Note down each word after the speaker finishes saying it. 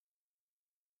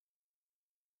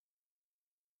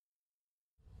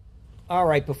All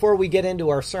right, before we get into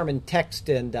our sermon text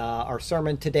and our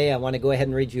sermon today, I want to go ahead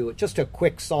and read you just a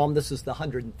quick psalm. This is the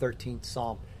 113th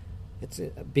psalm.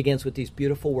 It begins with these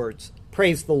beautiful words.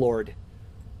 Praise the Lord.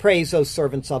 Praise, O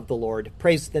servants of the Lord.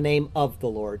 Praise the name of the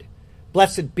Lord.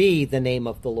 Blessed be the name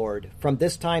of the Lord, from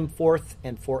this time forth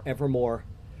and forevermore.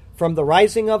 From the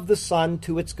rising of the sun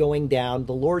to its going down,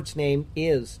 the Lord's name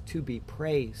is to be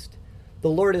praised. The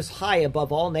Lord is high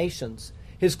above all nations,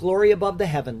 his glory above the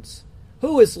heavens.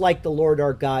 Who is like the Lord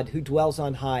our God, who dwells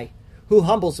on high, who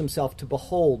humbles himself to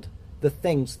behold the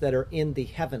things that are in the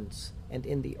heavens and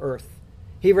in the earth?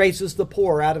 He raises the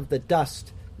poor out of the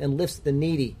dust and lifts the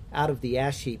needy out of the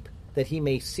ash heap, that he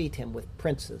may seat him with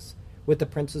princes, with the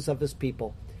princes of his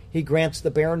people. He grants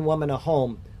the barren woman a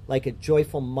home, like a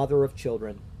joyful mother of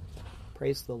children.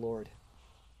 Praise the Lord.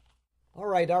 All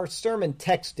right, our sermon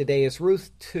text today is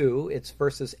Ruth 2. It's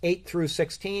verses 8 through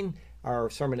 16.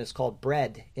 Our sermon is called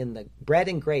Bread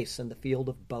and Grace in the Field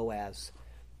of Boaz.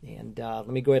 And let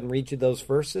me go ahead and read you those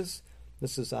verses.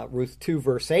 This is Ruth 2,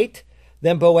 verse 8.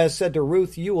 Then Boaz said to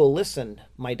Ruth, "You will listen,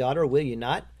 my daughter, will you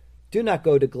not? Do not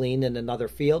go to glean in another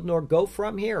field, nor go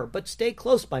from here, but stay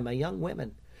close by my young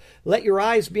women. Let your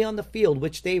eyes be on the field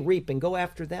which they reap, and go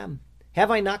after them. Have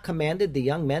I not commanded the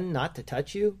young men not to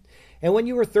touch you? And when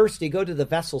you are thirsty, go to the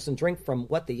vessels and drink from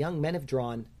what the young men have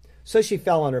drawn." So she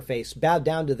fell on her face, bowed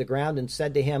down to the ground, and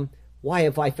said to him, "Why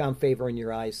have I found favor in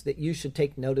your eyes, that you should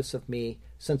take notice of me,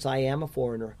 since I am a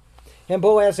foreigner?" And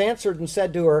Boaz answered and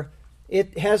said to her,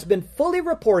 "It has been fully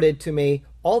reported to me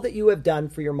all that you have done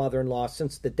for your mother-in-law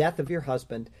since the death of your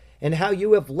husband, and how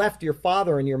you have left your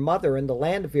father and your mother in the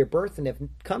land of your birth, and have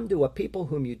come to a people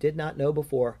whom you did not know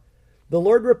before. The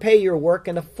Lord repay your work,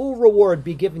 and a full reward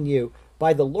be given you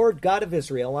by the Lord God of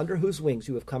Israel, under whose wings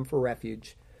you have come for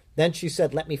refuge." Then she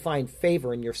said, "Let me find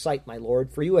favor in your sight, my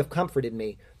lord, for you have comforted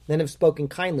me, and have spoken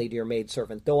kindly to your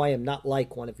maidservant, though I am not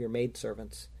like one of your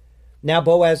maidservants." Now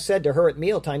Boaz said to her at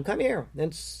mealtime, "Come here,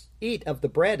 and eat of the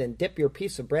bread, and dip your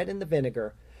piece of bread in the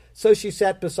vinegar." So she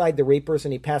sat beside the reapers,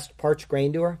 and he passed parched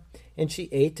grain to her, and she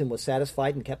ate and was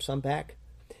satisfied, and kept some back.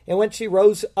 And when she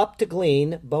rose up to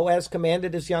glean, Boaz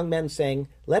commanded his young men, saying,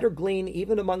 "Let her glean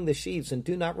even among the sheaves, and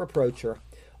do not reproach her.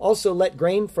 Also let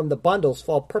grain from the bundles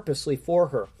fall purposely for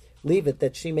her. Leave it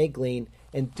that she may glean,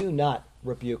 and do not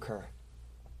rebuke her."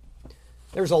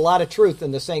 There's a lot of truth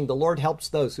in the saying, the Lord helps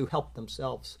those who help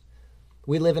themselves.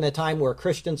 We live in a time where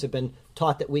Christians have been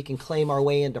taught that we can claim our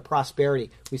way into prosperity.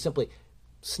 We simply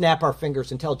snap our fingers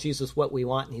and tell Jesus what we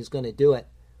want, and he's going to do it.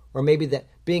 Or maybe that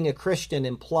being a Christian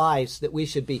implies that we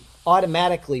should be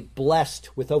automatically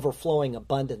blessed with overflowing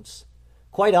abundance.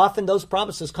 Quite often, those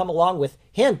promises come along with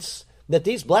hints that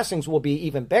these blessings will be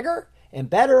even bigger and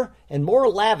better and more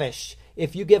lavish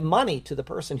if you give money to the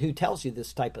person who tells you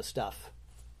this type of stuff.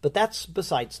 But that's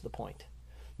besides the point.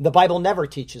 The Bible never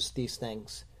teaches these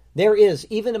things. There is,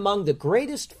 even among the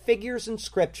greatest figures in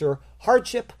Scripture,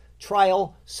 hardship,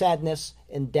 trial, sadness,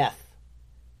 and death.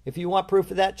 If you want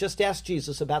proof of that, just ask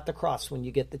Jesus about the cross when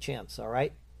you get the chance, all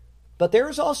right? But there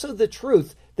is also the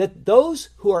truth that those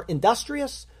who are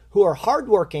industrious, who are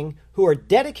hardworking, who are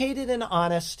dedicated and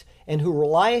honest, and who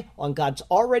rely on God's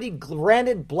already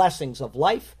granted blessings of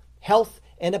life, health,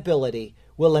 and ability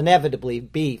will inevitably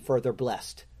be further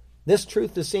blessed. This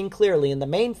truth is seen clearly in the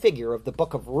main figure of the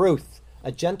book of Ruth,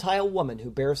 a Gentile woman who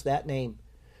bears that name.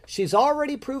 She's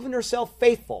already proven herself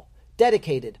faithful,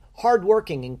 dedicated,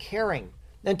 hardworking, and caring.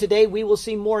 And today we will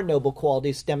see more noble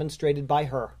qualities demonstrated by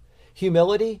her.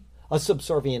 Humility, a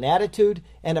subservient attitude,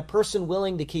 and a person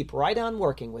willing to keep right on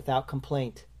working without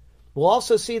complaint. We'll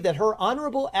also see that her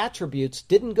honorable attributes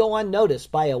didn't go unnoticed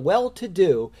by a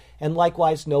well-to-do and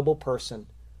likewise noble person.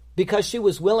 Because she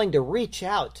was willing to reach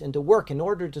out and to work in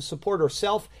order to support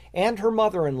herself and her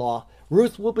mother-in-law,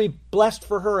 Ruth will be blessed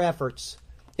for her efforts.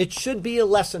 It should be a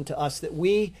lesson to us that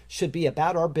we should be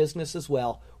about our business as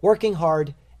well, working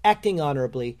hard, acting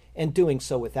honorably, and doing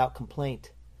so without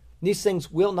complaint. These things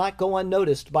will not go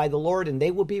unnoticed by the Lord, and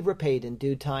they will be repaid in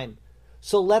due time.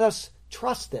 So let us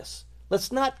trust this. Let's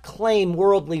not claim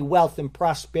worldly wealth and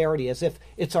prosperity as if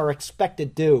it's our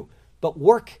expected due, but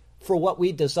work for what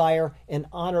we desire and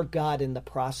honor God in the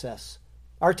process.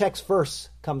 Our text verse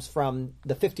comes from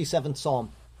the 57th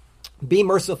Psalm. "Be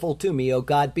merciful to me, O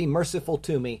God, be merciful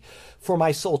to me, for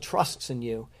my soul trusts in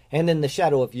you, and in the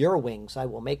shadow of your wings I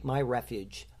will make my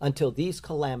refuge until these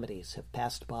calamities have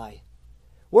passed by."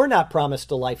 We're not promised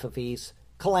a life of ease.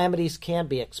 Calamities can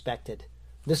be expected.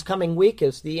 This coming week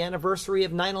is the anniversary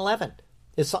of 9/11.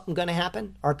 Is something going to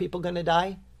happen? Are people going to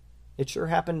die? It sure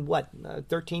happened,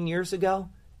 13 years ago?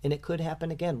 And it could happen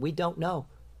again. We don't know.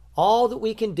 All that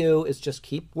we can do is just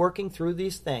keep working through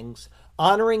these things,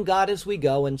 honoring God as we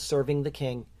go and serving the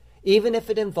King, even if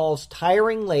it involves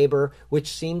tiring labor which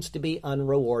seems to be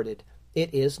unrewarded.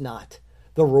 It is not.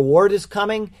 The reward is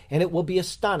coming, and it will be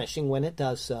astonishing when it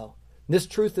does so. This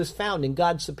truth is found in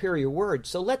God's superior word.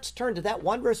 So let's turn to that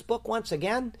wondrous book once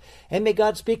again, and may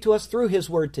God speak to us through his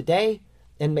word today,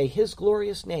 and may his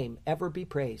glorious name ever be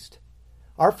praised.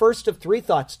 Our first of three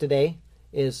thoughts today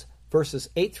is verses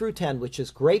 8 through 10, which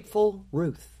is grateful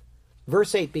Ruth.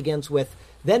 Verse 8 begins with,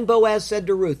 "Then Boaz said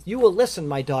to Ruth, 'You will listen,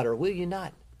 my daughter, will you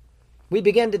not?'" We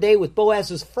begin today with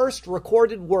Boaz's first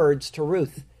recorded words to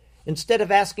Ruth. Instead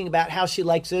of asking about how she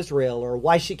likes Israel or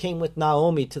why she came with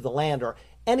Naomi to the land or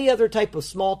any other type of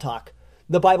small talk,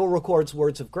 the Bible records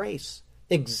words of grace.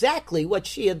 Exactly what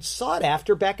she had sought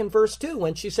after back in verse 2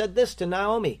 when she said this to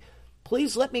Naomi,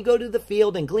 "Please let me go to the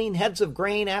field and glean heads of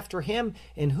grain after him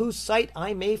in whose sight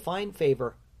I may find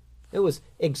favor." It was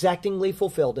exactingly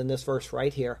fulfilled in this verse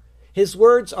right here. His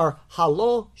words are,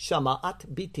 "Halo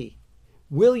shama'at biti."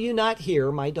 Will you not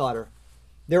hear, my daughter?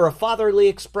 They're a fatherly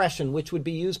expression which would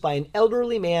be used by an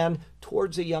elderly man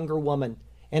towards a younger woman.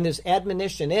 And his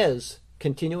admonition is,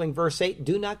 continuing verse 8,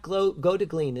 "Do not go to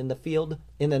glean in the field,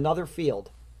 in another field."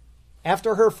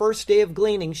 After her first day of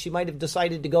gleaning, she might have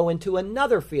decided to go into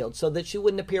another field so that she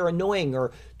wouldn't appear annoying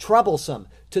or troublesome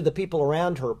to the people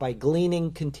around her by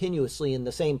gleaning continuously in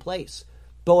the same place.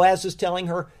 Boaz is telling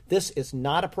her this is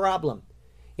not a problem.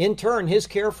 In turn, his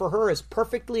care for her is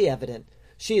perfectly evident.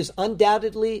 She is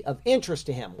undoubtedly of interest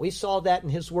to him. We saw that in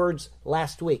his words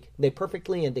last week. They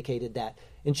perfectly indicated that.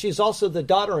 And she's also the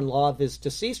daughter-in-law of his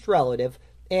deceased relative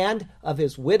and of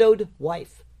his widowed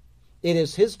wife. It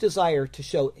is his desire to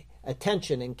show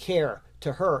attention and care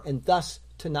to her and thus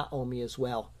to Naomi as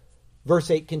well.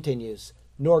 Verse 8 continues,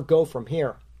 "Nor go from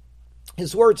here."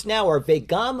 His words now are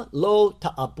vegam lo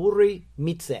ta'aburi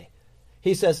mitze.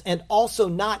 He says, and also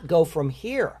not go from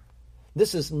here.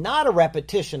 This is not a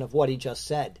repetition of what he just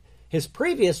said. His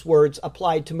previous words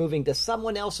applied to moving to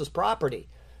someone else's property.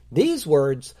 These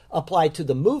words apply to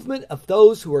the movement of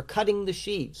those who are cutting the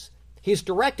sheaves. He's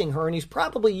directing her, and he's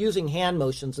probably using hand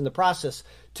motions in the process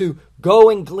to go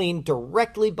and glean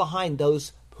directly behind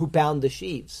those who bound the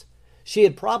sheaves. She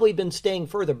had probably been staying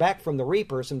further back from the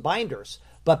reapers and binders,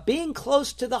 but being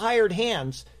close to the hired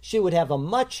hands, she would have a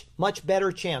much, much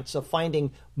better chance of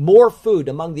finding more food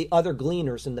among the other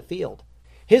gleaners in the field.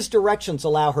 His directions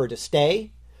allow her to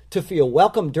stay, to feel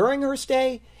welcome during her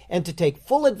stay, and to take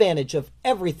full advantage of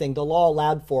everything the law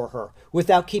allowed for her,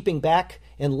 without keeping back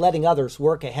and letting others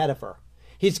work ahead of her.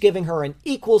 He's giving her an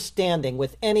equal standing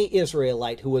with any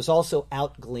Israelite who was also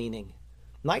out gleaning.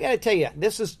 And I got to tell you,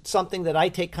 this is something that I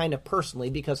take kind of personally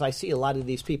because I see a lot of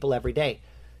these people every day.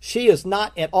 She is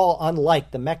not at all unlike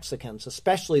the Mexicans,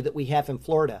 especially that we have in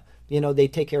Florida. You know, they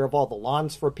take care of all the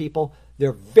lawns for people.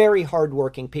 They're very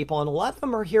hardworking people, and a lot of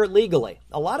them are here legally.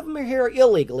 A lot of them are here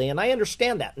illegally, and I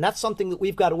understand that. And that's something that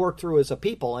we've got to work through as a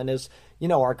people and as,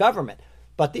 our government.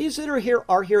 But these that are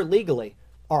here legally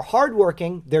are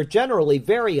hardworking. They're generally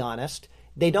very honest.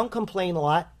 They don't complain a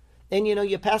lot. And,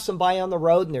 you pass them by on the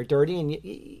road, and they're dirty,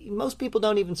 and most people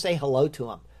don't even say hello to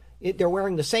them. They're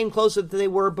wearing the same clothes that they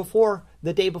were before,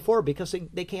 the day before, because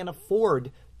they can't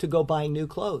afford to go buy new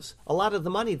clothes. A lot of the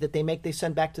money that they make, they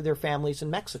send back to their families in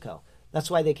Mexico.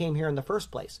 That's why they came here in the first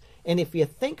place. And if you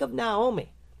think of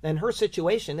Naomi and her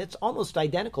situation, it's almost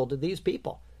identical to these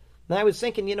people. And I was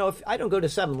thinking, if I don't go to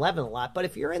 7-Eleven a lot, but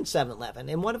if you're in 7-Eleven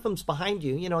and one of them's behind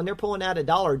you, and they're pulling out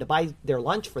 $1 to buy their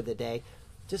lunch for the day,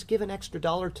 just give an extra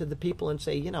 $1 to the people and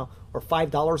say, or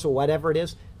 $5 or whatever it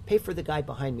is, pay for the guy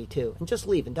behind me too. And just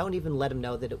leave and don't even let him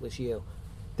know that it was you.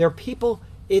 They're people,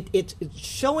 it's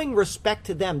showing respect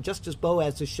to them just as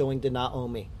Boaz is showing to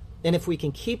Naomi. And if we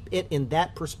can keep it in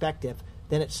that perspective,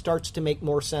 then it starts to make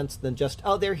more sense than just,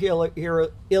 they're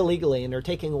here illegally and they're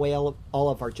taking away all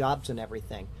of our jobs and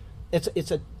everything.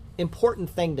 It's an important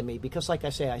thing to me because, like I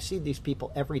say, I see these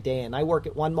people every day. And I work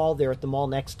at one mall. They're at the mall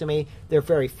next to me. They're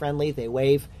very friendly. They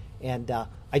wave. And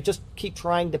I just keep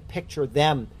trying to picture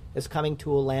them as coming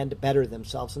to a land to better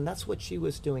themselves. And that's what she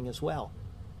was doing as well.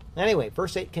 Anyway,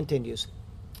 verse 8 continues,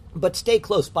 "But stay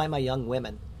close by my young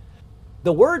women."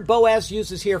 The word Boaz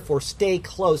uses here for stay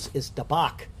close is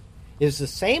dabak. It is the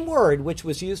same word which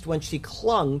was used when she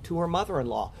clung to her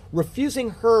mother-in-law,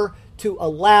 refusing her to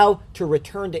allow to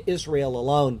return to Israel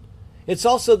alone. It's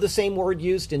also the same word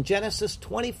used in Genesis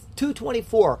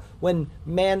 2:24 when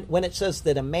it says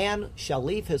that a man shall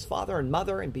leave his father and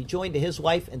mother and be joined to his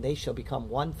wife, and they shall become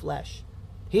one flesh.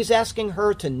 He's asking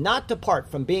her to not depart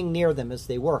from being near them as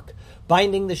they work,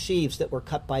 binding the sheaves that were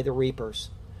cut by the reapers.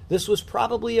 This was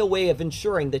probably a way of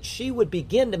ensuring that she would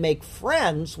begin to make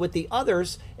friends with the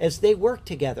others as they worked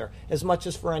together, as much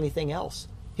as for anything else.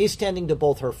 He's tending to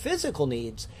both her physical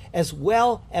needs as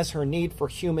well as her need for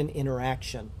human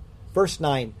interaction. Verse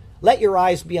 9, let your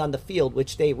eyes be on the field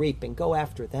which they reap, and go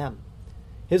after them.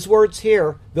 His words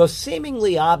here, though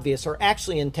seemingly obvious, are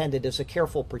actually intended as a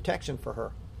careful protection for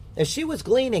her. As she was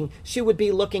gleaning, she would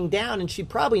be looking down, and she'd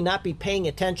probably not be paying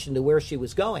attention to where she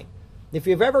was going. If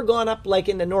you've ever gone up, like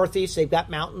in the Northeast, they've got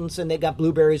mountains, and they've got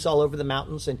blueberries all over the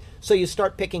mountains, and so you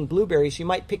start picking blueberries, you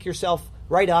might pick yourself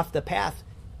right off the path,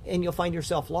 and you'll find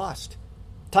yourself lost.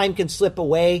 Time can slip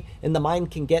away, and the mind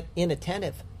can get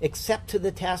inattentive, except to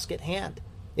the task at hand.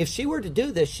 If she were to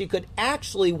do this, she could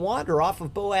actually wander off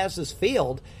of Boaz's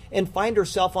field and find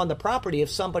herself on the property of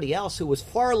somebody else who was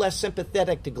far less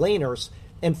sympathetic to gleaners,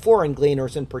 and foreign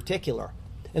gleaners in particular.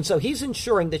 And so he's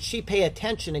ensuring that she pay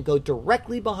attention and go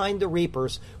directly behind the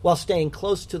reapers while staying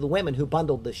close to the women who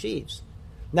bundled the sheaves.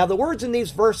 Now, the words in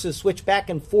these verses switch back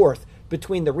and forth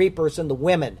between the reapers and the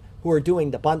women who are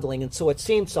doing the bundling, and so it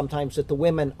seems sometimes that the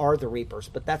women are the reapers,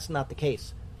 but that's not the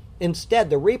case. Instead,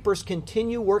 the reapers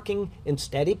continue working in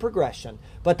steady progression,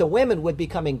 but the women would be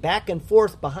coming back and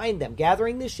forth behind them,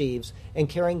 gathering the sheaves and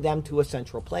carrying them to a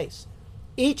central place.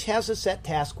 Each has a set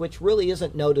task which really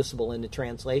isn't noticeable in the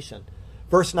translation.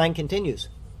 Verse 9 continues,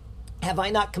 have I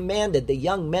not commanded the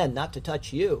young men not to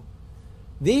touch you?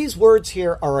 These words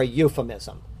here are a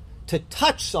euphemism. To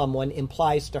touch someone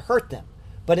implies to hurt them,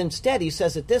 but instead he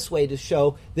says it this way to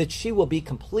show that she will be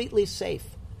completely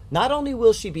safe. Not only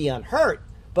will she be unhurt,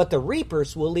 but the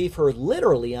reapers will leave her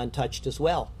literally untouched as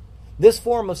well. This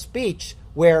form of speech,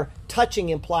 where touching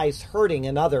implies hurting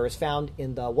another, is found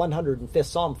in the 105th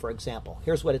Psalm, for example.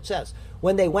 Here's what it says.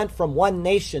 When they went from one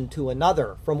nation to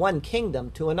another, from one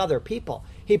kingdom to another people,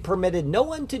 he permitted no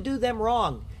one to do them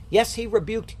wrong. Yes, he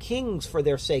rebuked kings for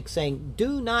their sake, saying,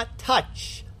 do not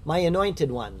touch my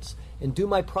anointed ones, and do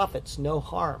my prophets no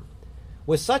harm.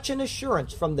 With such an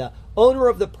assurance from the owner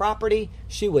of the property,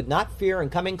 she would not fear in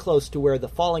coming close to where the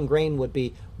fallen grain would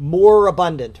be more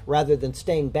abundant, rather than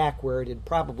staying back where it had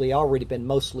probably already been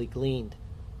mostly gleaned.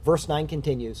 Verse 9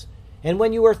 continues, and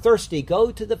when you are thirsty,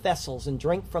 go to the vessels and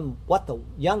drink from what the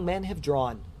young men have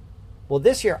drawn. Well,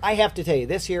 this here, I have to tell you,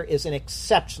 this here is an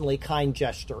exceptionally kind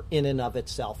gesture in and of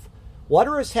itself.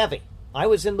 Water is heavy. I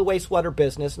was in the wastewater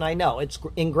business, and I know it's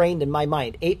ingrained in my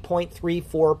mind,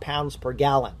 8.34 pounds per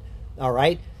gallon. All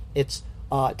right? It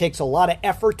takes a lot of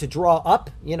effort to draw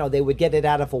up. You know, they would get it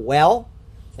out of a well,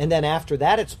 and then after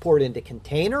that, it's poured into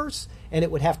containers, and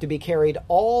it would have to be carried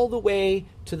all the way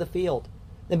to the field.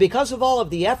 And because of all of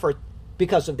the effort,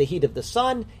 because of the heat of the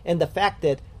sun, and the fact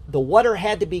that the water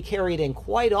had to be carried in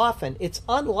quite often, it's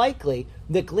unlikely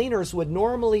that gleaners would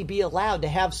normally be allowed to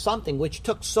have something which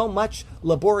took so much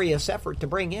laborious effort to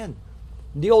bring in.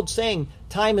 The old saying,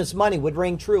 time is money, would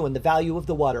ring true in the value of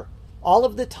the water. All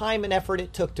of the time and effort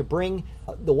it took to bring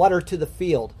the water to the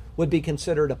field would be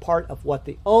considered a part of what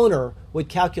the owner would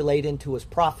calculate into his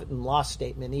profit and loss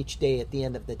statement each day at the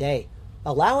end of the day.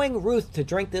 Allowing Ruth to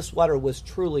drink this water was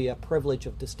truly a privilege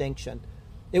of distinction.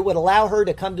 It would allow her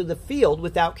to come to the field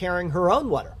without carrying her own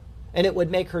water, and it would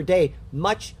make her day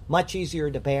much, much easier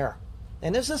to bear.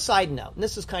 And as a side note, and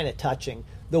this is kind of touching,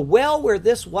 the well where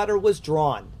this water was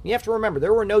drawn, you have to remember,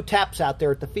 there were no taps out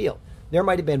there at the field. There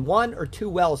might have been 1 or 2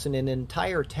 wells in an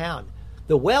entire town.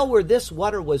 The well where this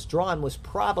water was drawn was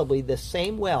probably the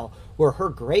same well where her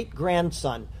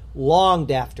great-grandson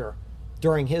longed after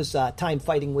during his time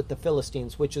fighting with the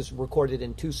Philistines, which is recorded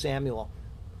in 2 Samuel.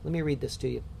 Let me read this to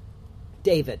you.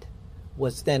 David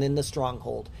was then in the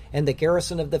stronghold, and the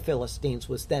garrison of the Philistines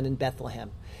was then in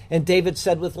Bethlehem. And David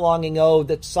said with longing, oh,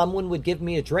 that someone would give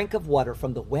me a drink of water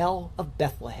from the well of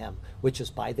Bethlehem, which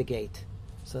is by the gate.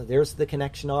 So there's the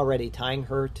connection already, tying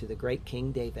her to the great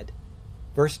King David.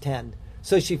 Verse 10,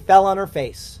 so she fell on her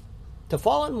face. To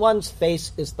fall on one's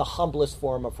face is the humblest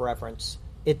form of reverence.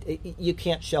 You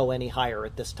can't show any higher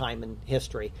at this time in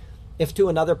history. If to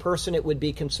another person, it would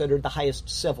be considered the highest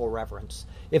civil reverence.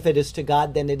 If it is to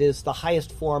God, then it is the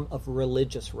highest form of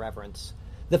religious reverence.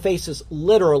 The face is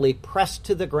literally pressed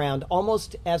to the ground,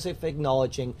 almost as if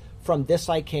acknowledging, from this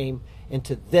I came, and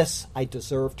to this I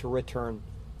deserve to return.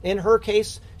 In her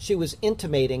case, she was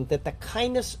intimating that the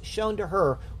kindness shown to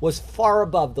her was far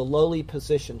above the lowly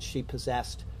position she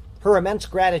possessed. Her immense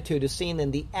gratitude is seen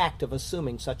in the act of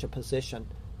assuming such a position.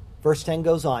 Verse 10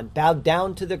 goes on, bowed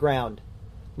down to the ground.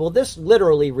 Well, this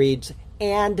literally reads,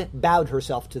 and bowed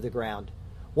herself to the ground.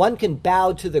 One can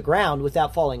bow to the ground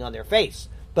without falling on their face,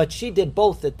 but she did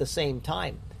both at the same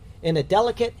time. In a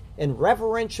delicate and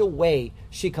reverential way,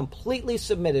 she completely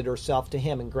submitted herself to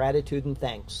him in gratitude and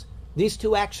thanks. These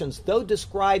two actions, though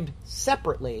described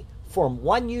separately, form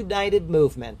one united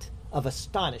movement of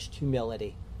astonished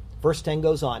humility. Verse 10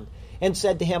 goes on, and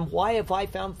said to him, "Why have I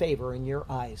found favor in your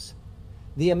eyes?"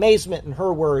 The amazement in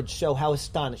her words show how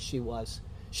astonished she was.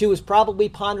 She was probably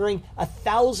pondering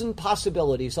 1,000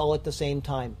 possibilities all at the same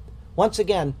time. Once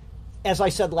again, as I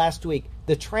said last week,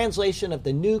 the translation of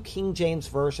the New King James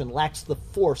Version lacks the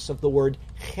force of the word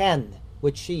chen,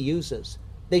 which she uses.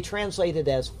 They translate it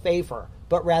as favor,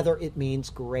 but rather it means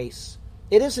grace.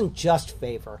 It isn't just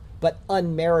favor, but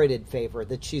unmerited favor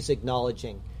that she's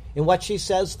acknowledging. In what she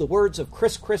says, the words of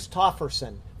Chris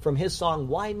Christopherson from his song,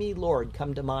 "Why Me, Lord?"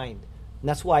 come to mind. And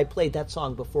that's why I played that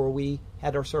song before we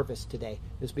had our service today,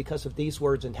 is because of these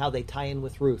words and how they tie in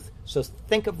with Ruth. So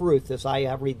think of Ruth as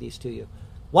I read these to you.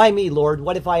 "Why me, Lord?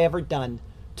 What have I ever done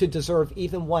to deserve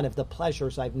even one of the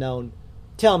pleasures I've known?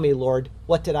 Tell me, Lord,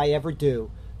 what did I ever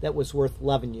do that was worth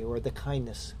loving you or the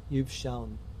kindness you've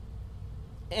shown?"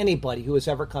 Anybody who has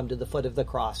ever come to the foot of the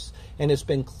cross and has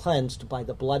been cleansed by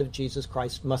the blood of Jesus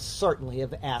Christ must certainly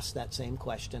have asked that same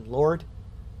question. "Lord,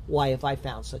 why have I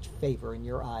found such favor in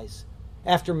your eyes?"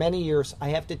 After many years, I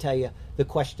have to tell you, the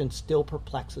question still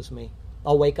perplexes me.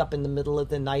 I'll wake up in the middle of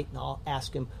the night and I'll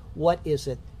ask him, what is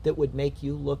it that would make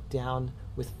you look down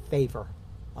with favor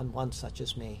on one such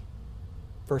as me?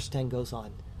 Verse 10 goes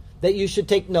on, "That you should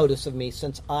take notice of me,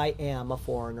 since I am a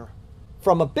foreigner."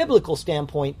 From a biblical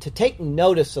standpoint, to take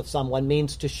notice of someone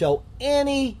means to show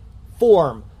any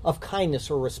form of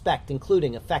kindness or respect,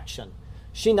 including affection.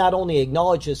 She not only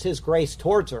acknowledges his grace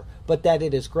towards her, but that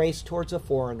it is grace towards a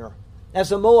foreigner. As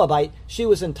a Moabite, she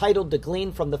was entitled to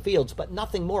glean from the fields, but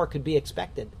nothing more could be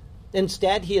expected.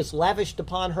 Instead, he has lavished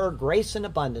upon her grace and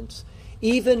abundance,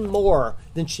 even more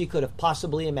than she could have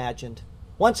possibly imagined.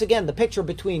 Once again, the picture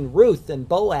between Ruth and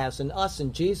Boaz and us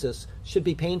and Jesus should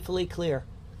be painfully clear.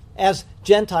 As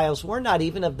Gentiles, we're not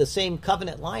even of the same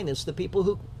covenant line as the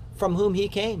people from whom he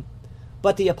came.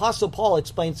 But the Apostle Paul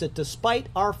explains that despite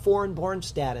our foreign-born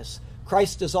status,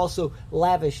 Christ has also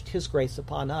lavished his grace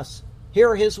upon us. Here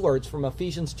are his words from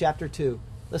Ephesians chapter 2.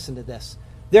 Listen to this.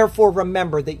 "Therefore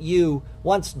remember that you,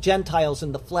 once Gentiles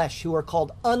in the flesh, who are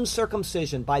called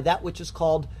uncircumcision by that which is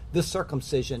called the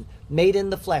circumcision, made in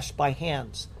the flesh by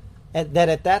hands, and that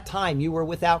at that time you were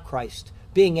without Christ,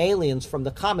 being aliens from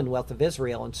the commonwealth of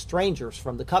Israel and strangers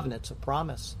from the covenants of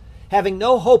promise, having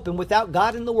no hope and without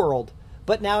God in the world.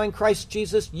 But now in Christ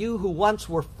Jesus, you who once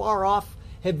were far off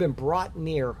have been brought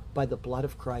near by the blood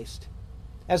of Christ."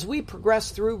 As we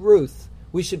progress through Ruth,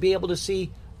 we should be able to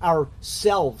see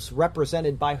ourselves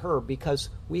represented by her because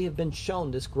we have been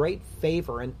shown this great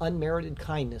favor and unmerited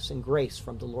kindness and grace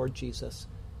from the Lord Jesus.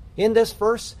 In this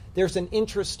verse, there's an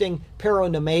interesting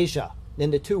paronomasia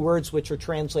in the two words which are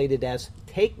translated as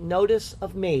 "take notice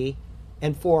of me"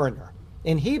 and "foreigner."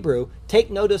 In Hebrew,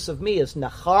 "take notice of me" is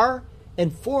nachar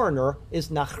and "foreigner" is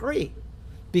nachri.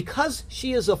 Because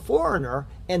she is a foreigner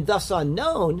and thus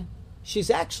unknown, she's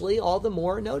actually all the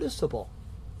more noticeable.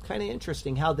 Kind of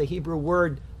interesting how the Hebrew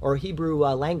word or Hebrew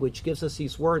language gives us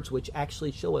these words which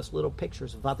actually show us little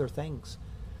pictures of other things.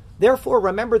 "Therefore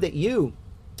remember that you,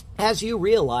 as you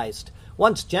realized,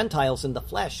 once Gentiles in the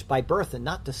flesh, by birth and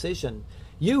not decision,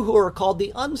 you who are called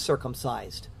the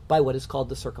uncircumcised, by what is called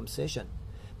the circumcision,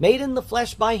 made in the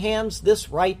flesh by hands this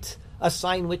rite, a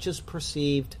sign which is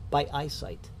perceived by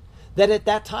eyesight, that at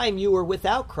that time you were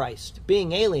without Christ,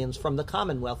 being aliens from the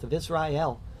commonwealth of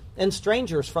Israel, and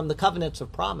strangers from the covenants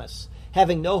of promise,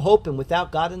 having no hope and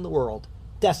without God in the world,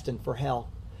 destined for hell.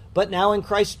 But now in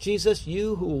Christ Jesus,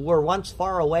 you who were once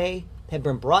far away have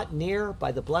been brought near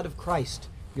by the blood of Christ.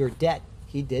 Your debt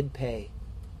he did pay."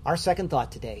 Our second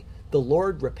thought today, "The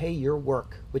Lord repay your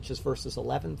work," which is verses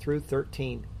 11 through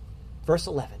 13. Verse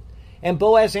 11, "And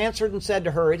Boaz answered and said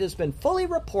to her, It has been fully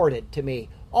reported to me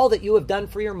all that you have done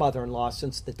for your mother-in-law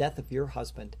since the death of your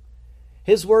husband."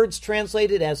 His words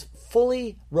translated as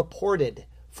fully reported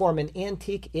form an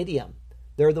antique idiom.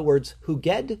 They're the words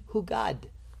huged, hugad,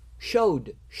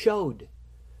 showed.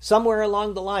 Somewhere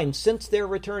along the line, since their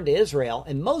return to Israel,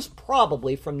 and most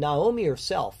probably from Naomi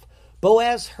herself,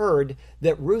 Boaz heard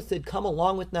that Ruth had come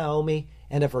along with Naomi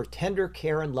and of her tender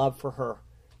care and love for her.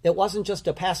 It wasn't just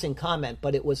a passing comment,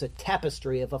 but it was a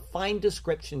tapestry of a fine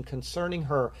description concerning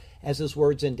her, as his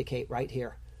words indicate right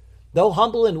here. Though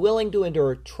humble and willing to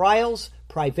endure trials,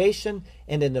 privation,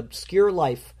 and an obscure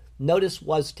life, notice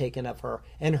was taken of her,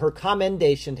 and her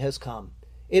commendation has come.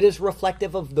 It is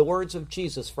reflective of the words of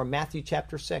Jesus from Matthew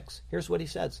chapter 6. Here's what he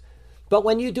says. "But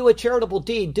when you do a charitable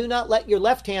deed, do not let your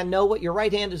left hand know what your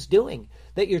right hand is doing,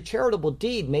 that your charitable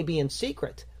deed may be in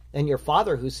secret, and your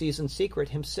Father who sees in secret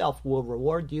himself will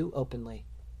reward you openly."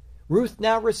 Ruth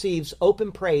now receives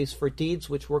open praise for deeds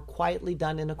which were quietly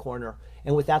done in a corner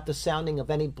and without the sounding of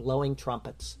any blowing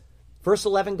trumpets. Verse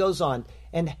 11 goes on,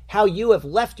 and how you have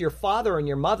left your father and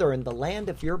your mother in the land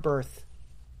of your birth.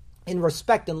 In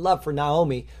respect and love for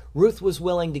Naomi, Ruth was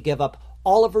willing to give up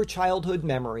all of her childhood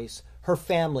memories, her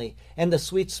family, and the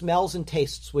sweet smells and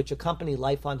tastes which accompany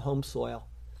life on home soil.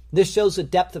 This shows a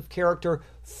depth of character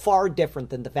far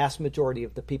different than the vast majority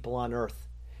of the people on earth.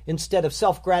 Instead of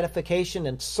self-gratification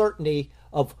and certainty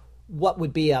of what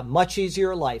would be a much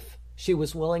easier life, she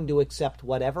was willing to accept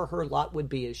whatever her lot would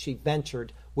be as she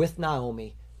ventured with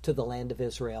Naomi to the land of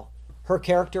Israel. Her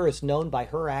character is known by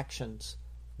her actions.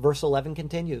 Verse 11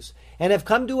 continues, and have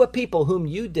come to a people whom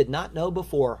you did not know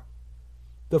before.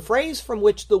 The phrase from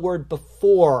which the word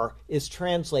before is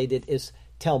translated is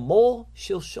telmol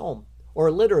shilshom,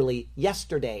 or literally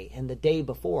yesterday and the day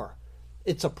before.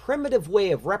 It's a primitive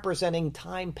way of representing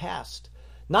time past.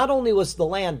 Not only was the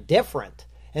land different,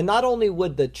 and not only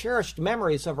would the cherished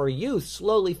memories of her youth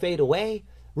slowly fade away,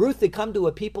 Ruth had come to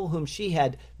a people whom she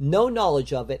had no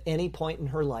knowledge of at any point in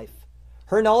her life.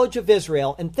 Her knowledge of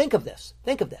Israel, and think of this,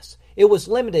 it was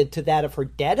limited to that of her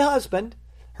dead husband,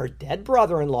 her dead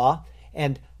brother-in-law,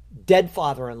 and dead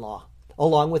father-in-law,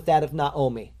 along with that of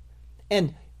Naomi.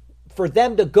 And for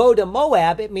them to go to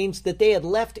Moab, it means that they had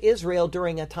left Israel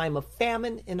during a time of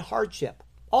famine and hardship.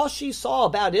 All she saw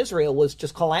about Israel was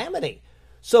just calamity.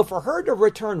 So for her to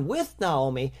return with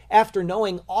Naomi after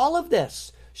knowing all of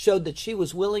this showed that she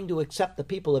was willing to accept the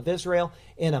people of Israel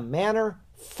in a manner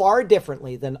far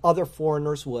differently than other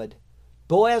foreigners would.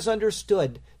 Boaz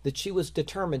understood that she was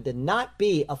determined to not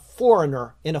be a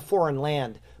foreigner in a foreign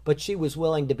land, but she was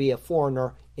willing to be a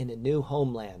foreigner in a new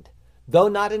homeland. Though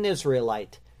not an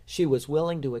Israelite, she was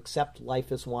willing to accept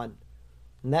life as one.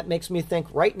 And that makes me think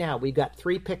right now we've got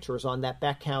 3 pictures on that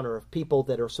back counter of people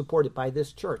that are supported by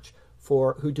this church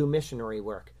who do missionary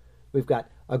work. We've got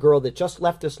a girl that just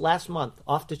left us last month.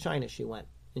 Off to China she went,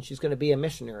 and she's going to be a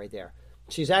missionary there.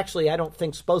 She's actually, I don't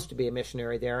think, supposed to be a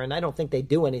missionary there, and I don't think they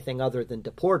do anything other than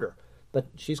deport her. But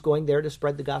she's going there to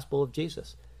spread the gospel of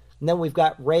Jesus. And then we've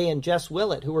got Ray and Jess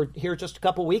Willett, who were here just a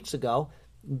couple weeks ago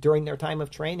during their time of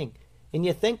training. And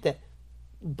you think that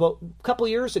a couple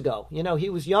years ago, he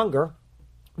was younger.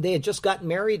 They had just gotten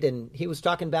married, and he was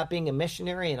talking about being a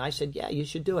missionary, and I said, yeah, you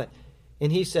should do it.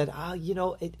 And he said,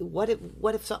 what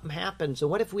if something happens, and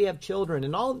what if we have children?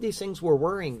 And all of these things were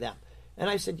worrying them. And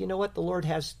I said, you know what? The Lord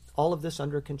has all of this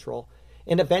under control.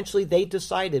 And eventually they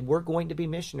decided we're going to be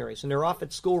missionaries. And they're off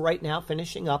at school right now,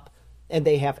 finishing up, and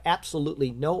they have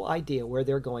absolutely no idea where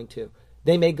they're going to.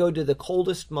 They may go to the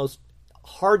coldest, most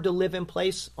hard to live in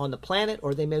place on the planet,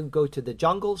 or they may go to the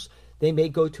jungles. They may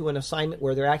go to an assignment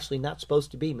where they're actually not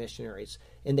supposed to be missionaries,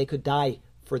 and they could die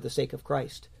for the sake of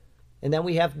Christ. And then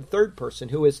we have the third person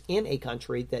who is in a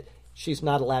country that she's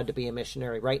not allowed to be a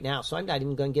missionary right now, so I'm not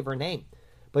even going to give her name.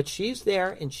 But she's there,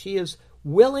 and she is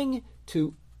willing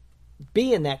to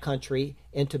be in that country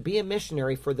and to be a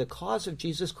missionary for the cause of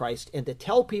Jesus Christ and to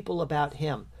tell people about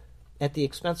him at the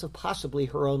expense of possibly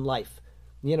her own life.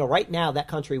 Right now that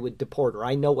country would deport her.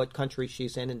 I know what country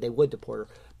she's in, and they would deport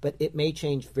her. But it may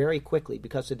change very quickly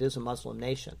because it is a Muslim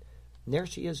nation. And there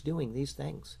she is doing these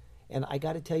things. And I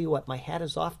got to tell you what, my hat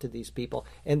is off to these people.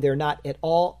 And they're not at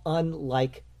all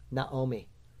unlike Naomi.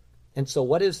 And so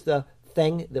what is the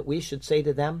thing that we should say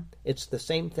to them? It's the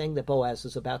same thing that Boaz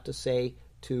is about to say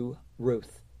to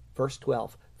Ruth. Verse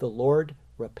 12, the Lord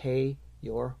repay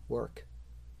your work.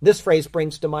 This phrase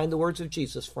brings to mind the words of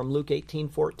Jesus from Luke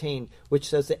 18:14, which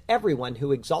says that everyone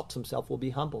who exalts himself will be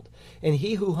humbled, and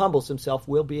he who humbles himself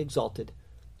will be exalted.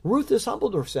 Ruth has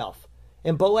humbled herself,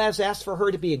 and Boaz asked for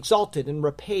her to be exalted and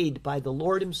repaid by the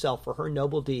Lord himself for her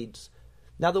noble deeds.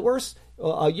 Now,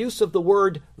 the use of the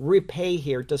word repay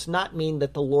here does not mean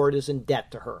that the Lord is in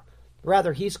debt to her.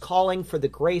 Rather, he's calling for the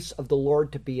grace of the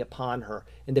Lord to be upon her,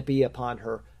 and to be upon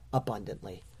her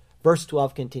abundantly. Verse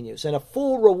 12 continues, and a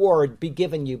full reward be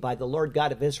given you by the Lord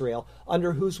God of Israel,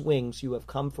 under whose wings you have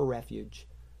come for refuge.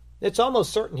 It's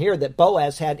almost certain here that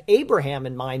Boaz had Abraham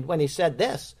in mind when he said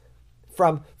this.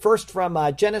 From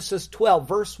Genesis 12,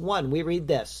 verse 1, we read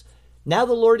this. Now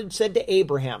the Lord had said to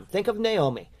Abraham, think of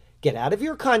Naomi, get out of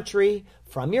your country,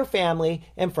 from your family,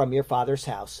 and from your father's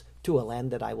house, to a land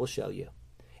that I will show you.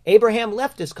 Abraham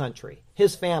left his country,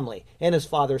 his family, and his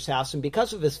father's house, and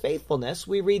because of his faithfulness,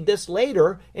 we read this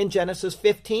later in Genesis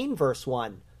 15, verse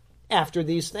 1. After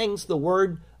these things, the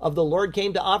word of the Lord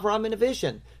came to Avram in a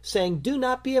vision, saying, do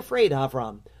not be afraid,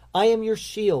 Avram. I am your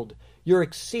shield, your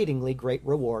exceedingly great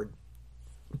reward.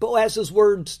 Boaz's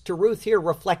words to Ruth here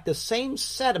reflect the same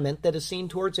sentiment that is seen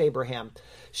towards Abraham.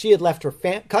 She had left her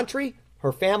country,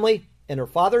 her family, in her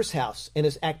father's house and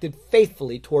has acted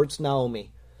faithfully towards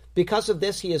Naomi. Because of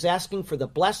this, he is asking for the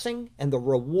blessing and the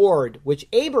reward which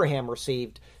Abraham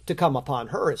received to come upon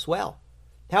her as well.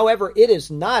 However, it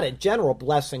is not a general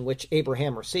blessing which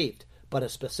Abraham received, but a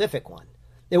specific one.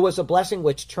 It was a blessing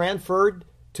which transferred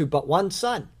to but one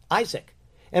son, Isaac.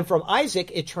 And from Isaac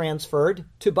it transferred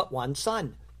to but one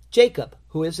son, Jacob,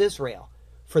 who is Israel.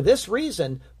 For this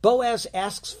reason, Boaz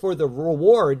asks for the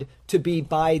reward to be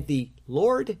by the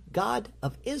Lord God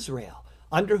of Israel,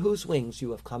 under whose wings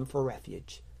you have come for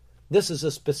refuge. This is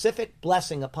a specific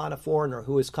blessing upon a foreigner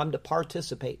who has come to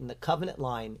participate in the covenant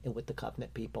line and with the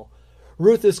covenant people.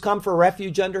 Ruth has come for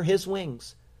refuge under his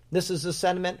wings. This is a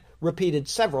sentiment repeated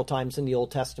several times in the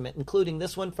Old Testament, including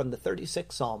this one from the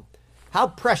 36th Psalm. How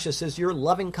precious is your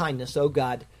loving kindness, O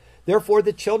God! Therefore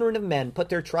the children of men put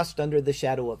their trust under the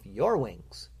shadow of your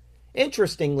wings.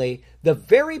 Interestingly, the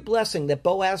very blessing that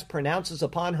Boaz pronounces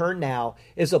upon her now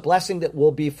is a blessing that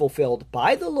will be fulfilled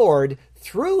by the Lord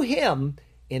through him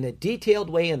in a detailed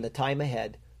way in the time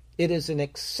ahead. It is an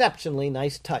exceptionally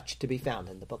nice touch to be found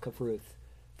in the book of Ruth.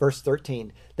 Verse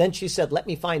 13, Then she said, Let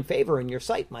me find favor in your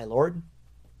sight, my Lord.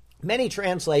 Many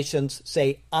translations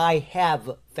say, I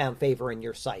have found favor in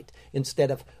your sight,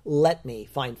 instead of, let me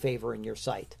find favor in your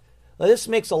sight. Well, this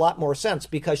makes a lot more sense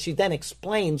because she then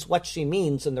explains what she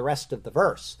means in the rest of the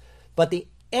verse. But the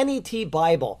NET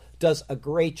Bible does a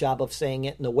great job of saying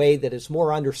it in a way that is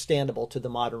more understandable to the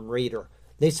modern reader.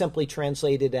 They simply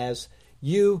translate it as,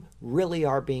 you really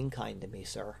are being kind to me,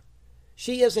 sir.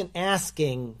 She isn't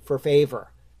asking for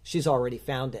favor. She's already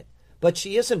found it. But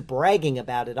she isn't bragging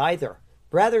about it either.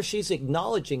 Rather, she's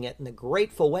acknowledging it in a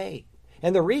grateful way.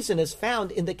 And the reason is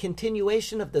found in the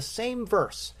continuation of the same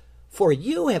verse. For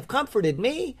you have comforted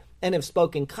me, and have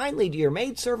spoken kindly to your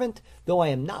maidservant, though I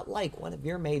am not like one of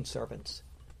your maidservants.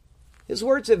 His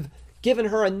words have given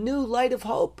her a new light of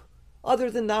hope. Other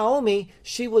than Naomi,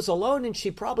 she was alone, and she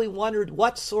probably wondered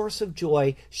what source of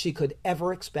joy she could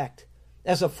ever expect.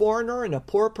 As a foreigner and a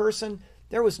poor person,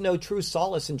 there was no true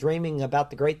solace in dreaming about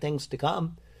the great things to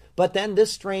come. But then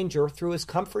this stranger, through his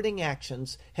comforting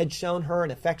actions, had shown her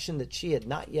an affection that she had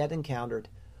not yet encountered.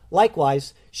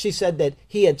 Likewise, she said that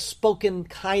he had spoken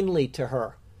kindly to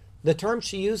her. The term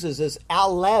she uses is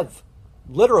al-lev,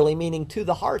 literally meaning to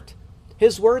the heart.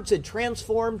 His words had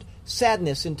transformed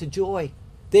sadness into joy.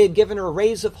 They had given her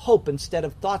rays of hope instead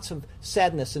of thoughts of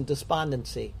sadness and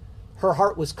despondency. Her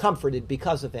heart was comforted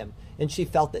because of him, and she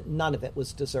felt that none of it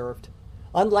was deserved.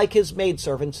 Unlike his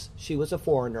maidservants, she was a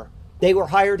foreigner. They were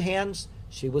hired hands.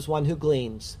 She was one who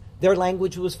gleans. Their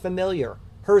language was familiar.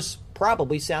 Hers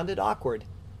probably sounded awkward.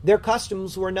 Their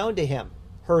customs were known to him.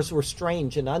 Hers were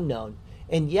strange and unknown.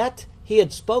 And yet he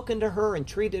had spoken to her and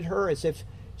treated her as if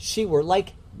she were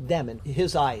like them in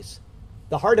his eyes.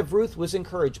 The heart of Ruth was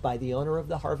encouraged by the owner of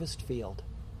the harvest field.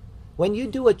 When you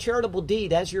do a charitable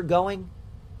deed as you're going,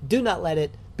 do not let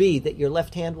it be that your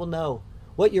left hand will know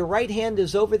what your right hand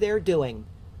is over there doing.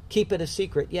 Keep it a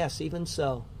secret, yes, even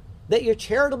so. That your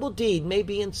charitable deed may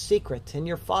be in secret, and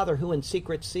your Father who in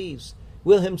secret sees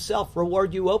will himself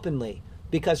reward you openly,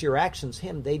 because your actions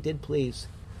him they did please.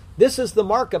 This is the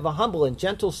mark of a humble and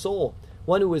gentle soul,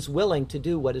 one who is willing to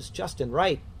do what is just and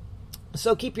right.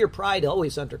 So keep your pride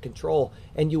always under control,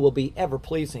 and you will be ever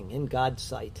pleasing in God's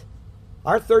sight.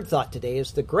 Our third thought today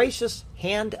is the gracious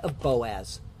hand of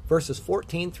Boaz, verses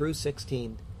 14 through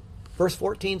 16. Verse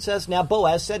 14 says, Now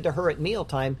Boaz said to her at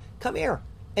mealtime, Come here,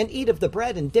 and eat of the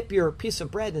bread, and dip your piece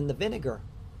of bread in the vinegar.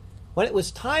 When it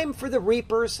was time for the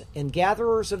reapers and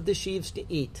gatherers of the sheaves to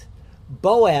eat,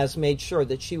 Boaz made sure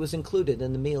that she was included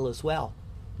in the meal as well.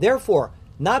 Therefore,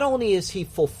 not only is he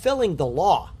fulfilling the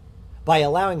law by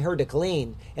allowing her to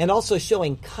glean, and also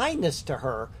showing kindness to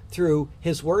her through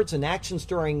his words and actions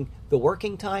during the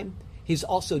working time, he's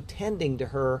also tending to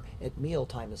her at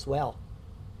mealtime as well.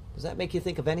 Does that make you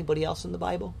think of anybody else in the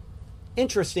Bible?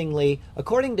 Interestingly,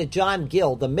 according to John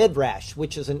Gill, the Midrash,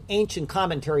 which is an ancient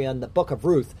commentary on the book of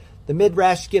Ruth, the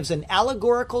Midrash gives an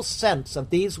allegorical sense of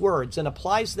these words and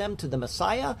applies them to the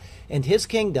Messiah and his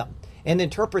kingdom, and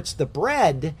interprets the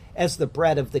bread as the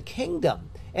bread of the kingdom,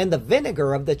 and the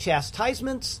vinegar of the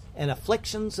chastisements and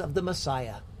afflictions of the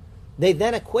Messiah. They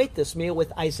then equate this meal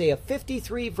with Isaiah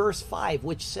 53, verse 5,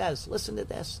 which says, listen to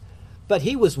this, But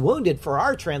he was wounded for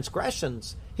our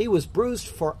transgressions, he was bruised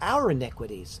for our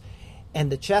iniquities,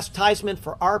 and the chastisement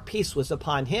for our peace was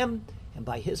upon him, and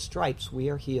by his stripes we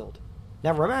are healed.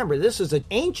 Now remember, this is an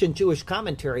ancient Jewish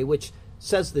commentary which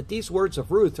says that these words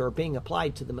of Ruth are being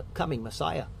applied to the coming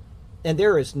Messiah. And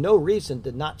there is no reason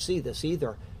to not see this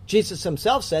either. Jesus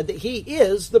himself said that he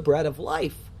is the bread of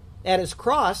life. At his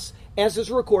cross, as is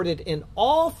recorded in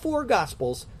all four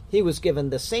Gospels, he was given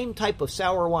the same type of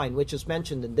sour wine which is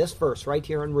mentioned in this verse right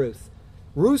here in Ruth.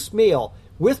 Ruth's meal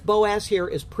with Boaz here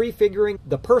is prefiguring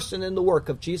the person and the work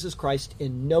of Jesus Christ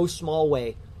in no small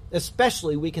way.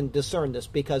 Especially we can discern this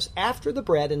because after the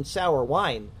bread and sour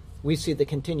wine, we see the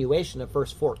continuation of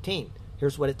verse 14.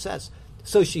 Here's what it says.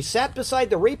 So she sat beside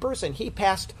the reapers, and he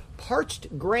passed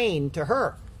parched grain to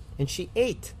her, and she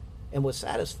ate and was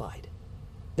satisfied.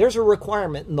 There's a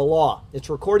requirement in the law. It's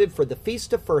recorded for the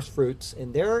Feast of First Fruits,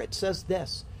 and there it says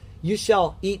this: you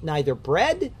shall eat neither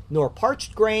bread, nor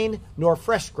parched grain, nor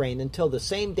fresh grain until the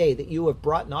same day that you have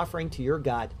brought an offering to your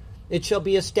God. It shall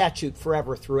be a statute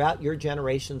forever throughout your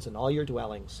generations and all your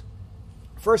dwellings.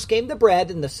 First came the bread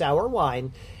and the sour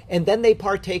wine, and then they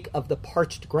partake of the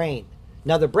parched grain.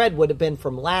 Now the bread would have been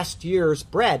from last year's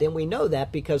bread, and we know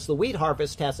that because the wheat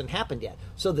harvest hasn't happened yet.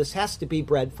 So this has to be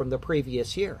bread from the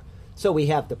previous year. So we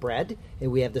have the bread,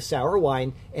 and we have the sour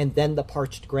wine, and then the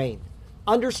parched grain.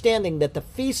 Understanding that the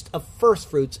Feast of First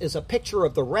Fruits is a picture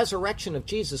of the resurrection of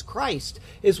Jesus Christ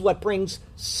is what brings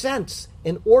sense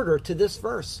and order to this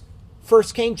verse.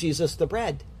 First came Jesus the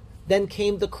bread. Then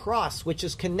came the cross, which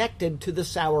is connected to the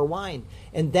sour wine.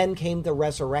 And then came the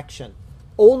resurrection.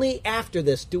 Only after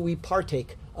this do we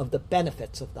partake of the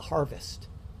benefits of the harvest.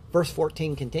 Verse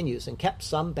 14 continues, and kept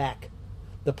some back.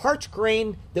 The parched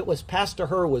grain that was passed to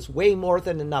her was way more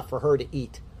than enough for her to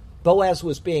eat. Boaz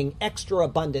was being extra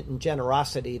abundant in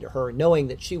generosity to her, knowing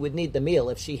that she would need the meal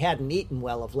if she hadn't eaten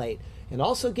well of late, and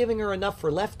also giving her enough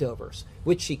for leftovers,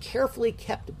 which she carefully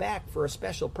kept back for a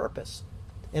special purpose.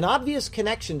 An obvious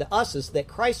connection to us is that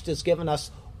Christ has given us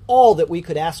all that we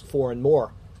could ask for and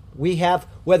more. We have,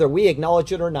 whether we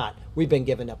acknowledge it or not, we've been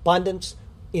given abundance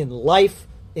in life,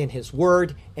 in His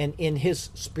Word, and in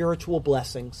His spiritual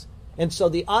blessings. And so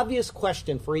the obvious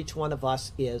question for each one of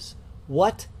us is,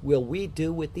 what will we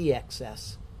do with the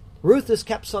excess? Ruth has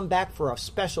kept some back for a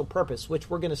special purpose, which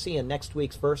we're going to see in next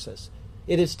week's verses.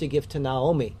 It is to give to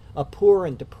Naomi, a poor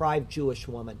and deprived Jewish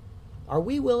woman. Are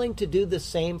we willing to do the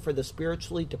same for the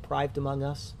spiritually deprived among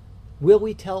us? Will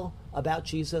we tell about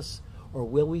Jesus, or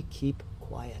will we keep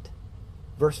quiet?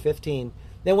 Verse 15,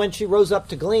 then when she rose up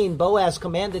to glean, Boaz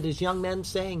commanded his young men,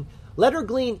 saying, let her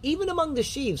glean even among the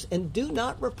sheaves, and do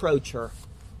not reproach her.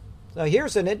 So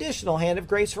here's an additional hand of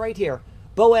grace right here.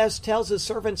 Boaz tells his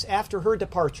servants after her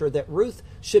departure that Ruth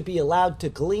should be allowed to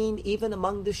glean even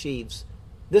among the sheaves.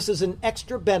 This is an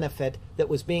extra benefit that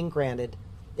was being granted.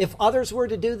 If others were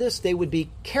to do this, they would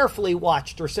be carefully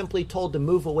watched or simply told to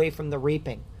move away from the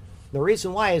reaping. The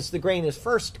reason why is the grain is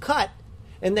first cut,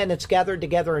 and then it's gathered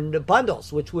together into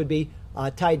bundles, which would be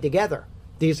tied together.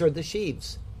 These are the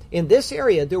sheaves. In this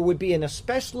area, there would be an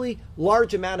especially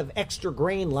large amount of extra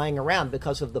grain lying around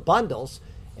because of the bundles.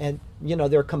 And,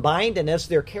 they're combined, and as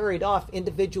they're carried off,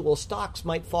 individual stalks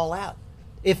might fall out.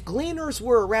 If gleaners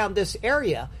were around this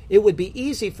area, it would be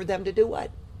easy for them to do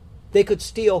what? They could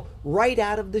steal right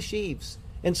out of the sheaves.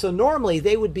 And so normally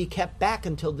they would be kept back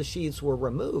until the sheaves were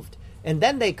removed. And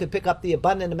then they could pick up the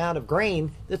abundant amount of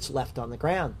grain that's left on the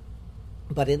ground.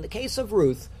 But in the case of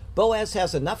Ruth, Boaz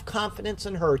has enough confidence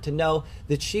in her to know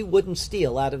that she wouldn't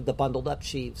steal out of the bundled up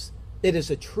sheaves. It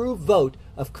is a true vote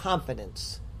of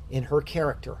confidence in her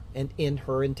character and in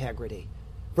her integrity.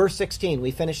 Verse 16,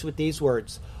 we finish with these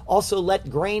words. Also let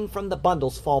grain from the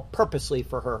bundles fall purposely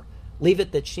for her. Leave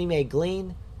it that she may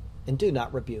glean, and do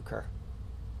not rebuke her.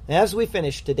 As we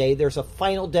finish today, there's a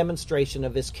final demonstration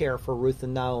of his care for Ruth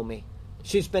and Naomi.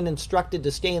 She's been instructed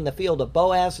to stay in the field of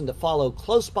Boaz and to follow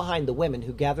close behind the women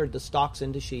who gathered the stalks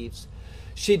into sheaves.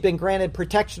 She'd been granted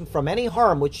protection from any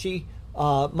harm which she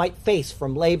might face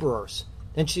from laborers.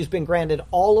 And she's been granted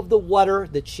all of the water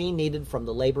that she needed from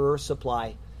the laborer's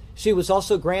supply. She was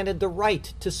also granted the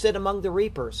right to sit among the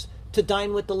reapers, to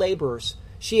dine with the laborers.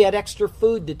 She had extra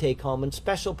food to take home and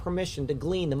special permission to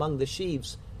glean among the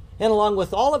sheaves. And along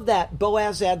with all of that,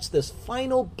 Boaz adds this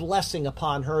final blessing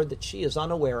upon her that she is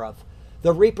unaware of.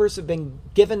 The reapers have been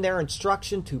given their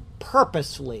instruction to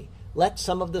purposely let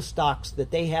some of the stalks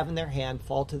that they have in their hand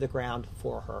fall to the ground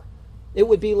for her. It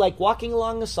would be like walking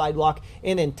along the sidewalk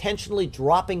and intentionally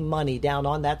dropping money down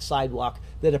on that sidewalk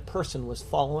that a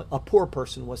poor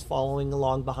person was following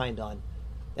along behind on.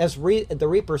 As the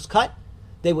reapers cut,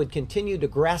 they would continue to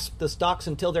grasp the stalks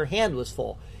until their hand was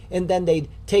full, and then they'd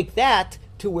take that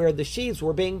to where the sheaves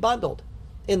were being bundled.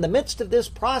 In the midst of this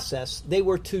process, they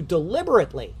were to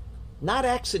deliberately, not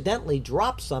accidentally,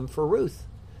 drop some for Ruth.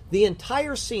 The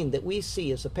entire scene that we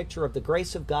see is a picture of the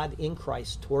grace of God in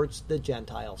Christ towards the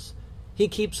Gentiles. He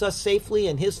keeps us safely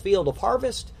in His field of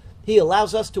harvest. He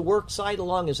allows us to work side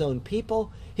along His own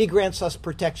people. He grants us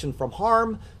protection from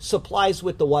harm, supplies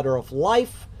with the water of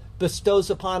life, bestows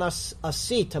upon us a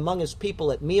seat among his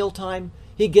people at mealtime.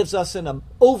 He gives us an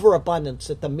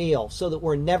overabundance at the meal so that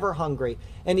we're never hungry.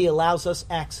 And he allows us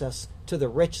access to the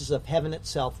riches of heaven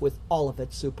itself with all of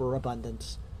its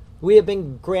superabundance. We have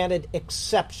been granted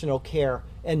exceptional care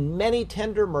and many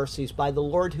tender mercies by the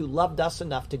Lord, who loved us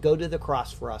enough to go to the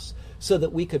cross for us so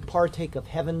that we could partake of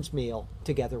heaven's meal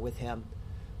together with him.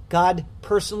 God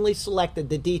personally selected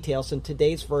the details in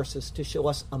today's verses to show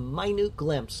us a minute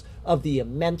glimpse of the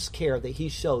immense care that he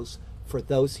shows for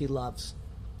those he loves.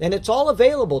 And it's all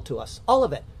available to us, all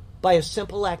of it, by a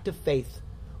simple act of faith.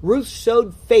 Ruth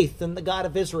showed faith in the God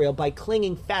of Israel by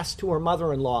clinging fast to her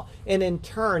mother-in-law and in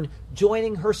turn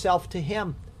joining herself to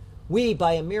him. We,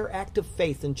 by a mere act of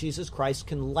faith in Jesus Christ,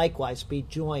 can likewise be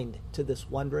joined to this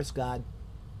wondrous God.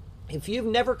 If you've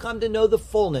never come to know the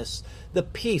fullness, the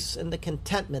peace, and the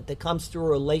contentment that comes through a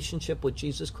relationship with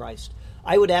Jesus Christ,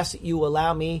 I would ask that you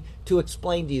allow me to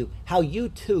explain to you how you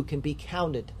too can be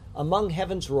counted among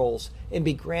heaven's rolls and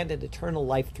be granted eternal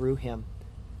life through him.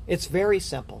 It's very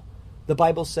simple. The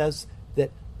Bible says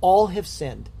that all have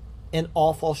sinned and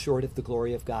all fall short of the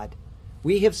glory of God.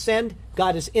 We have sinned.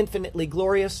 God is infinitely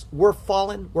glorious. We're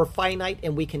fallen. We're finite,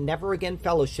 and we can never again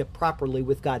fellowship properly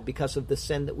with God because of the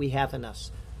sin that we have in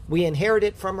us. We inherit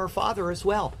it from our father as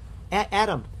well,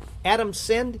 Adam. Adam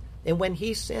sinned, and when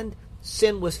he sinned,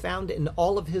 sin was found in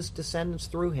all of his descendants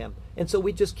through him. And so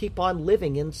we just keep on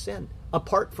living in sin,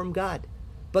 apart from God.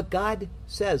 But God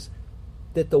says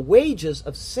that the wages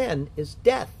of sin is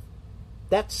death.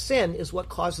 That sin is what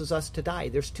causes us to die.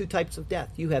 There's two types of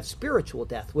death. You have spiritual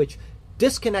death, which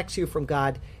disconnects you from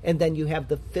God, and then you have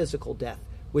the physical death,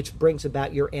 which brings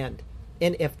about your end.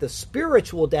 And if the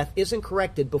spiritual death isn't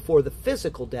corrected before the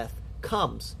physical death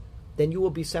comes, then you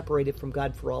will be separated from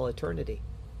God for all eternity.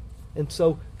 And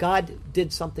so God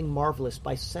did something marvelous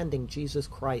by sending Jesus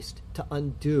Christ to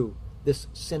undo this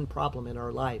sin problem in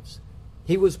our lives.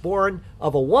 He was born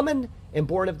of a woman and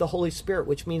born of the Holy Spirit,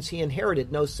 which means he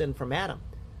inherited no sin from Adam.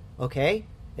 Okay?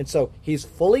 And so he's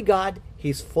fully God,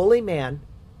 he's fully man,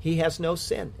 he has no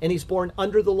sin, and he's born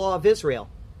under the law of Israel.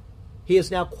 He is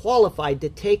now qualified to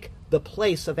take the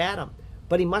place of Adam,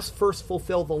 but he must first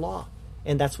fulfill the law.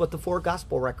 And that's what the four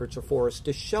gospel records are for, is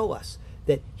to show us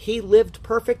that he lived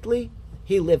perfectly,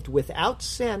 he lived without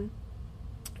sin,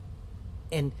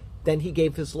 and then he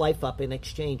gave his life up in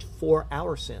exchange for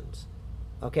our sins.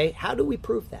 Okay? How do we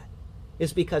prove that?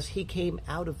 It's because he came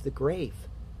out of the grave.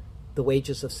 The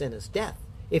wages of sin is death.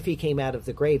 If he came out of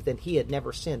the grave, then he had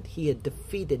never sinned. He had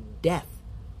defeated death.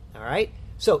 All right?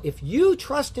 So if you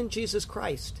trust in Jesus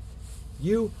Christ,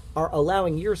 you are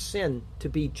allowing your sin to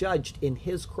be judged in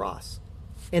his cross.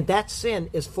 And that sin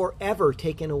is forever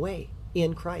taken away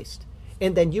in Christ.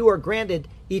 And then you are granted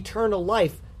eternal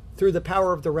life through the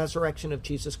power of the resurrection of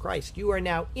Jesus Christ. You are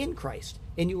now in Christ,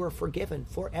 and you are forgiven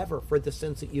forever for the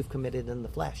sins that you've committed in the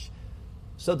flesh.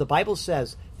 So the Bible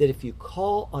says that if you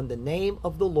call on the name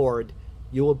of the Lord,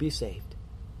 you will be saved.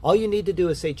 All you need to do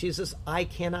is say, Jesus, I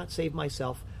cannot save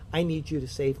myself. I need you to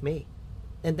save me.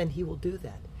 And then he will do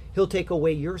that. He'll take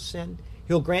away your sin.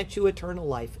 He'll grant you eternal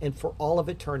life. And for all of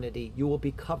eternity, you will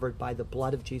be covered by the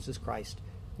blood of Jesus Christ.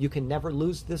 You can never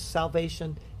lose this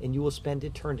salvation, and you will spend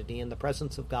eternity in the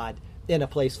presence of God in a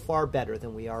place far better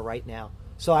than we are right now.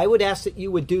 So I would ask that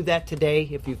you would do that today.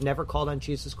 If you've never called on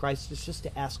Jesus Christ, it's just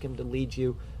to ask him to lead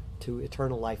you to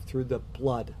eternal life through the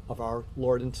blood of our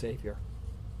Lord and Savior.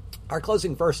 Our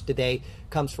closing verse today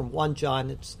comes from 1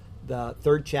 John. It's the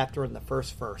 3rd chapter and the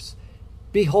 1st verse.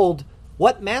 Behold,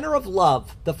 what manner of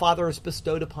love the Father has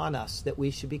bestowed upon us, that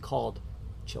we should be called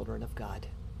children of God.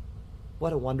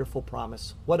 What a wonderful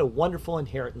promise. What a wonderful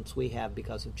inheritance we have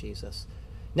because of Jesus.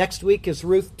 Next week is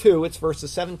Ruth 2. It's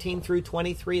verses 17 through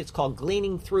 23. It's called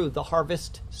Gleaning Through the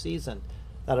Harvest Season.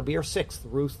 That'll be our 6th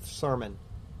Ruth sermon.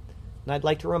 And I'd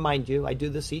like to remind you, I do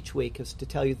this each week, is to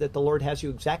tell you that the Lord has you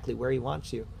exactly where he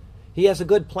wants you. He has a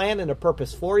good plan and a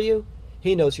purpose for you.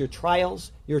 He knows your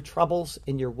trials, your troubles,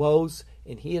 and your woes,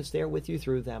 and he is there with you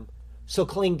through them. So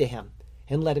cling to him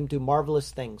and let him do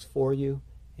marvelous things for you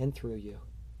and through you.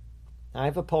 Now, I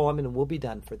have a poem, and we'll be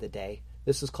done for the day.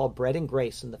 This is called Bread and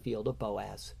Grace in the Field of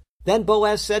Boaz. Then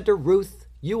Boaz said to Ruth,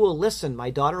 You will listen,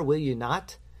 my daughter, will you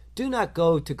not? Do not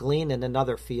go to glean in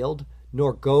another field,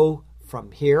 nor go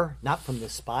from here, not from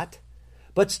this spot.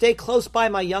 But stay close by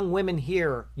my young women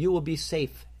here. You will be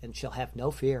safe and shall have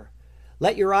no fear.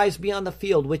 Let your eyes be on the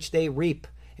field which they reap,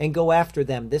 and go after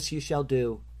them. This you shall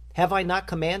do. Have I not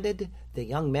commanded the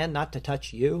young men not to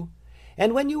touch you?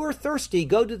 And when you are thirsty,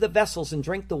 go to the vessels and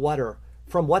drink the water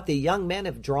from what the young men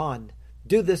have drawn.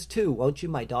 Do this too, won't you,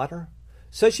 my daughter?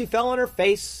 So she fell on her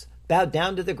face, bowed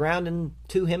down to the ground, and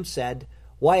to him said,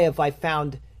 Why have I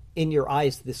found in your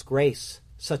eyes this grace,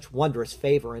 such wondrous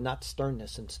favor, and not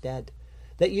sternness instead,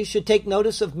 that you should take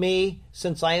notice of me,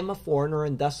 since I am a foreigner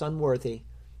and thus unworthy.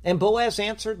 And Boaz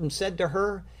answered and said to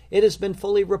her, It has been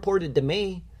fully reported to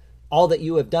me, all that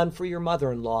you have done for your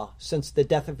mother-in-law since the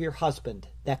death of your husband,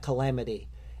 that calamity,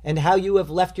 and how you have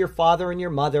left your father and your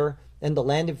mother, and the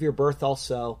land of your birth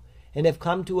also, and have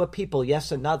come to a people,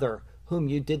 yes, another, whom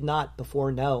you did not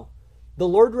before know. The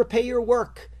Lord repay your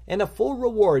work, and a full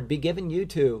reward be given you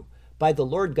too, by the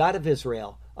Lord God of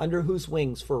Israel, under whose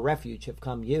wings for refuge have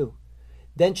come you.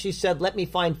 Then she said, Let me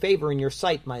find favor in your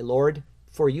sight, my lord,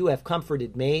 for you have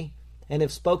comforted me, and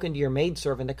have spoken to your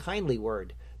maidservant a kindly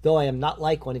word, though I am not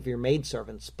like one of your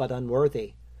maidservants, but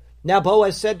unworthy. Now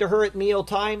Boaz said to her at meal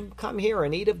time, Come here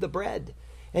and eat of the bread,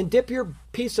 and dip your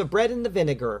piece of bread in the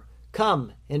vinegar.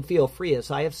 Come and feel free,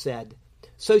 as I have said.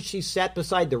 So she sat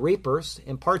beside the reapers,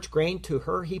 and parched grain to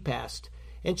her he passed.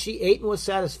 And she ate and was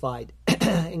satisfied,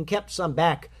 and kept some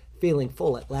back, feeling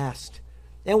full at last.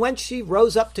 And when she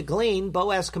rose up to glean,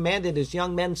 Boaz commanded his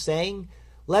young men, saying,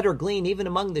 Let her glean even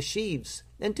among the sheaves,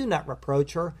 and do not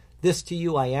reproach her. This to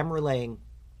you I am relaying.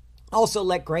 Also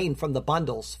let grain from the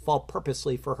bundles fall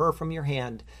purposely for her from your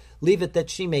hand. Leave it that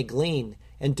she may glean,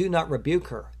 and do not rebuke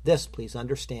her. This please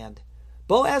understand.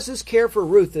 Boaz's care for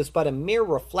Ruth is but a mere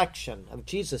reflection of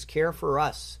Jesus' care for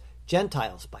us,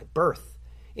 Gentiles by birth.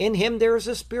 In him there is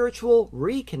a spiritual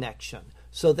reconnection,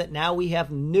 so that now we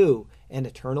have new and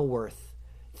eternal worth.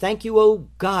 Thank you, O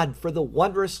God, for the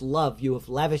wondrous love you have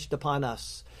lavished upon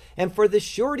us, and for the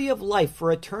surety of life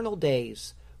for eternal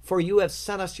days. For you have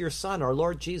sent us your Son, our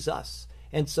Lord Jesus,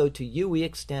 and so to you we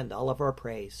extend all of our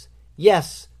praise.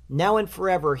 Yes, now and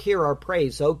forever hear our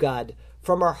praise, O God,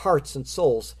 from our hearts and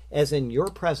souls, as in your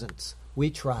presence we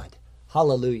trod.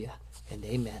 Hallelujah and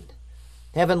amen.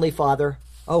 Heavenly Father,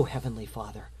 oh Heavenly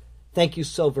Father, thank you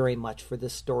so very much for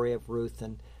this story of Ruth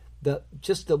and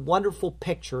just the wonderful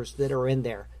pictures that are in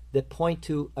there that point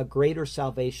to a greater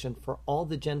salvation for all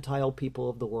the Gentile people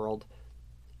of the world.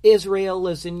 Israel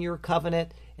is in your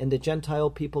covenant, and the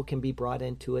Gentile people can be brought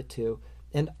into it too.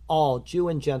 And all, Jew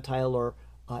and Gentile, are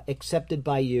accepted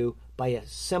by you by a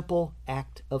simple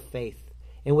act of faith.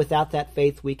 And without that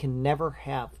faith, we can never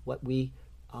have what we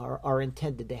are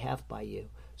intended to have by you.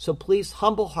 So please,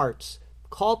 humble hearts,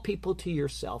 call people to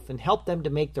yourself and help them to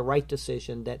make the right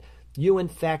decision that you, in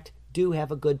fact, do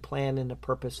have a good plan and a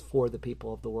purpose for the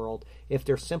people of the world if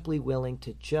they're simply willing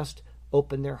to just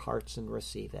open their hearts and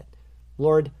receive it.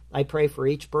 Lord, I pray for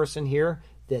each person here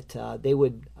that they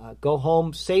would go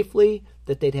home safely,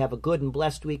 that they'd have a good and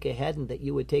blessed week ahead, and that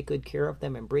you would take good care of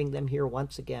them and bring them here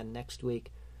once again next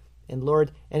week. And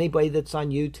Lord, anybody that's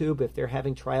on YouTube, if they're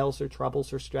having trials or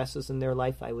troubles or stresses in their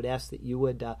life, I would ask that you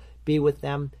would be with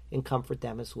them and comfort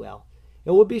them as well.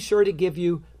 And we'll be sure to give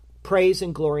you praise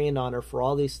and glory and honor for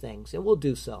all these things, and we'll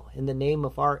do so in the name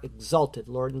of our exalted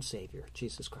Lord and Savior,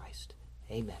 Jesus Christ.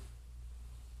 Amen.